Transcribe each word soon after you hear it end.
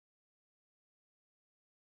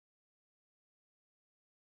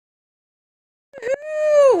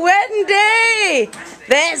Hey,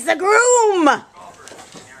 there's the groom. I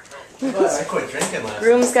quit drinking last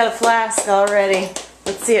Groom's got a flask already.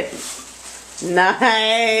 Let's see it.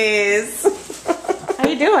 Nice. How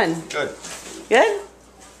you doing? Good. Good?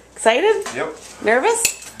 Excited? Yep.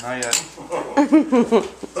 Nervous? Not yet.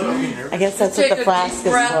 I guess that's what the flask is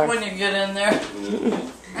Take a deep breath for. when you get in there.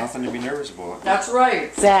 Nothing to be nervous about. That's right.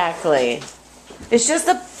 Exactly. It's just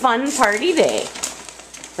a fun party day.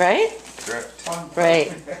 Right? Correct.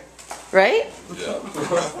 Right. Right? Yeah.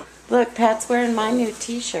 Look, Pat's wearing my new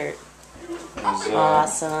t-shirt.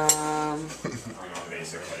 Awesome.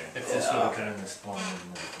 Basically. If this would have been in the spawn.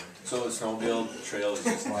 So the snowmobile trail is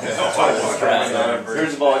just like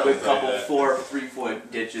There's about a couple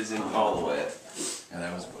 3-foot ditches in all the way. yeah,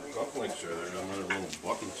 that was Golf links are there. Another little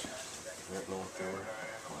buttons. I don't know if they were.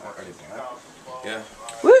 Are they black? Yeah.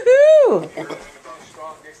 Woohoo!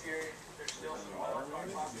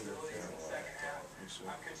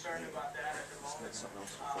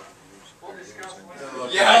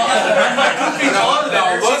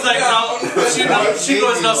 She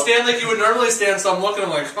goes, now stand like you would normally stand, so I'm looking,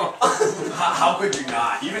 I'm like, oh. how could you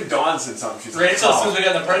not? Even Dawn said something. She's Rachel, like, as soon as we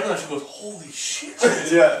got in the parking lot, she goes, holy shit.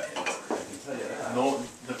 yeah. No,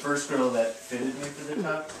 the first girl that fitted me for the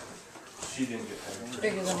top, she didn't get that.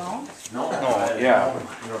 Bigger than all? No, yeah.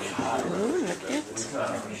 Ooh, look at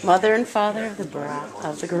mother and father of the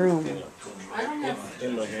groom. I don't have.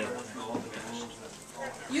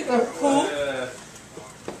 You can pull.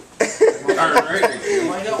 Alright.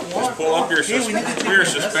 I don't want. Pull up your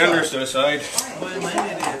suspenders to the side.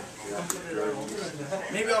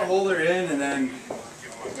 Maybe I'll hold her in and then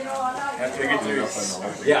after I get through.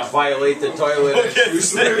 Yeah, violate the toilet.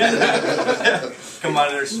 Come out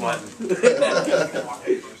of there sweating.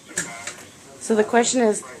 So the question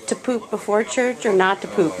is, to poop before church or not to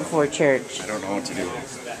poop before church? I don't know what to do.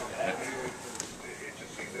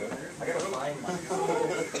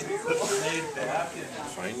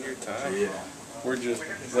 Find your tie. Yeah. Where'd you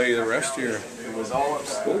lay the rest of your... It was all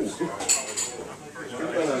upstairs.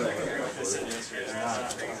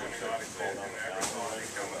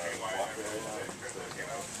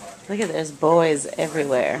 Look at there's boys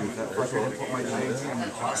everywhere. I've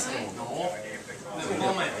been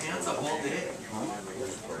blowing my pants up all day.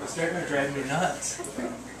 It's starting to drive me nuts. It's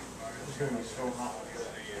going to be so hot.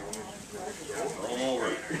 Roll over.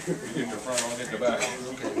 You get the front, I'll get the back.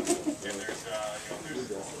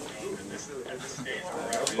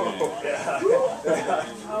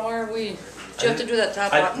 How are we? Do you have to do that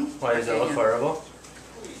top button? Why does that look horrible?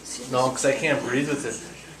 No, because I can't breathe with it.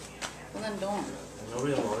 Well, then don't.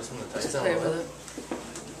 Nobody will notice when the tights Just down. play with it.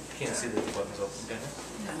 Can't see that the button's open, can you?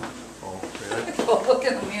 No. Oh, really? Oh, look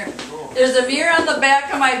in the mirror. There's a mirror on the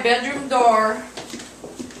back of my bedroom door.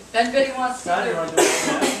 Anybody wants to see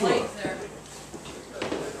the lights there?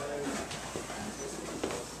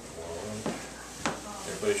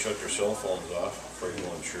 Everybody shut your cell phones off before you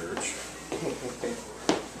go in church.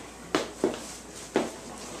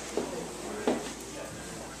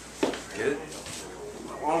 Get it?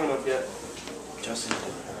 Not long enough yet. Justin.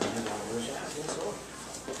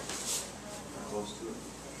 Close to it.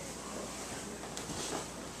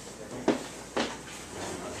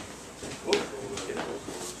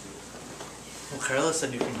 Well, Carla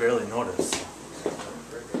said you can barely notice.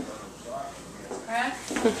 Right?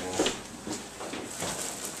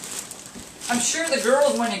 I'm sure the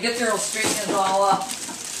girls, when you get there, will straighten it all up.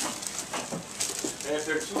 And if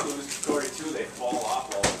they're too loose, Cory, too, they fall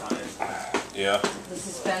off all the time. Yeah. The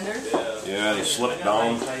suspenders? Yeah, they slip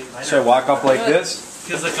down. Should I walk up like this?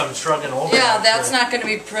 Feels like I'm shrugging over. Yeah, that's not going to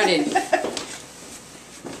be pretty.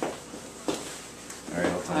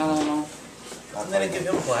 Alright, I don't know. And then I give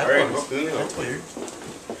him black Alright, ones. hook it That's up. weird.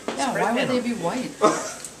 Yeah, Spray why would paint they them. be white?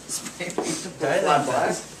 Spray paint them. Dye them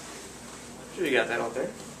black. Sure you got that out there?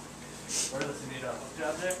 Where does he need a hook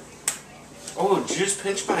job there? Oh, did you just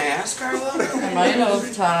pinch my ass, Carla? I might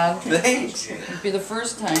have, Todd. Thanks. It'd be the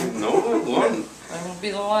first time. No, it won't. It won't be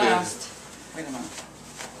the last. Wait a minute.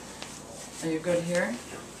 Are you good here?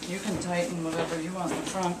 You can tighten whatever you want in the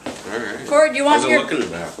front. Alright. Cory, do you want your... Look in the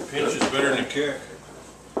back. Pinch is better than a kick.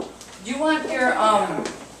 Do you want your,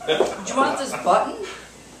 do you want this button?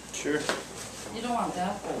 Sure. You don't want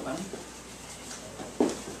that open.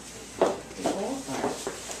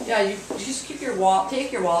 Yeah, you just keep your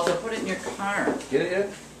take your wallet or put it in your car. Get it yet?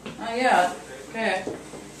 Oh, yeah, okay.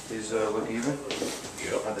 These look even?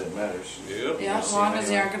 Yep. Not that it matters. Yep. Yeah, as long as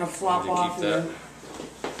they aren't gonna flop You off. keep that.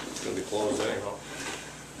 It's gonna be closed there.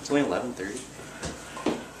 It's only 11:30.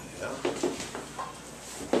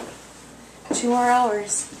 2 more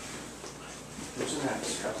hours. Who's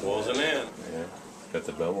next? Closing in. Yeah. Got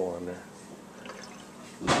the bevel on there.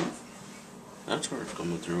 That's where it's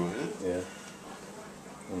coming through, eh? Yeah.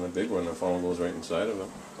 And the big one, the funnel goes right inside of it.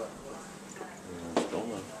 Yeah, still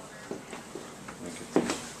not.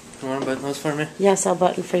 You want to button those for me? Yes, I'll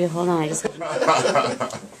button for you. Hold on. I just...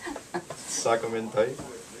 Suck them in tight.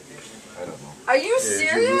 I don't know. Are you Did you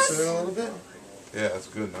serious? loosen it a little bit? Yeah, that's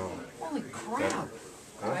good now. Holy crap.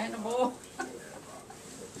 Right in the bowl.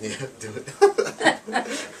 Yeah, do it.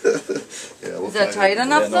 Yeah, we'll Is that find tight it.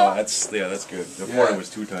 enough though? that's good. The Yeah. was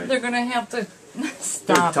too tight. They're gonna have to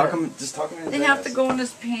stop Tuck it. them, just tuck them in his They have ass. to go in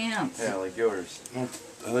his pants. Yeah, like yours. I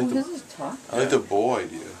Oh, like this the is tough. I like the bow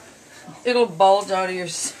idea. It'll bulge out of your.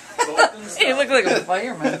 You look like a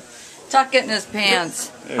fireman. Tuck it in his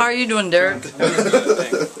pants. How are you doing, Derek?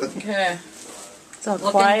 Okay. It's all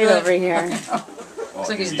Looking quiet good. over here. Looks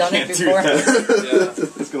like he's done it before.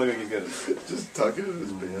 It's gonna look like you good. Just tuck it in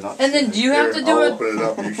his pants. And then do you have to do I'll it? open it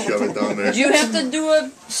up and you shove it down there. Do you have to do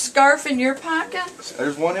a scarf in your pocket?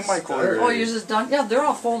 There's one in my corner. Oh, yours is done. Yeah, they're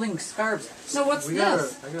all folding scarves. So what's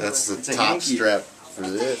this? That's the a top hanky. strap for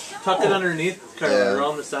this. Tuck it underneath, kind Yeah. of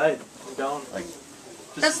around the side, and down.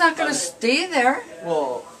 That's not gonna stay there.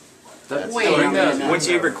 Well, Wait a minute. Once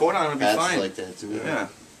you have your coat on, it'll be That's fine. like that too. Yeah.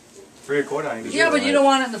 For your coat on. Yeah, but you don't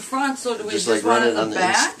want it in the front, so do we just want it in the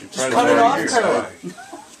back? just cut it off, Carla.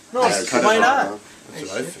 No, Yeah, cut why it not? off. That's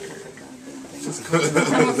what I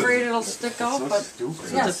figured. I'm afraid it'll stick out, but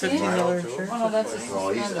yeah, It's a see? $15 shirt. Oh no, that's a Oh,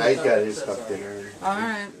 he's suspended. got his tucked in already. All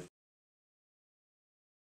right.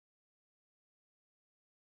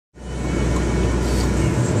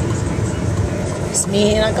 It's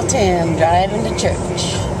me and Uncle Tim driving to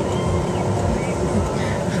church.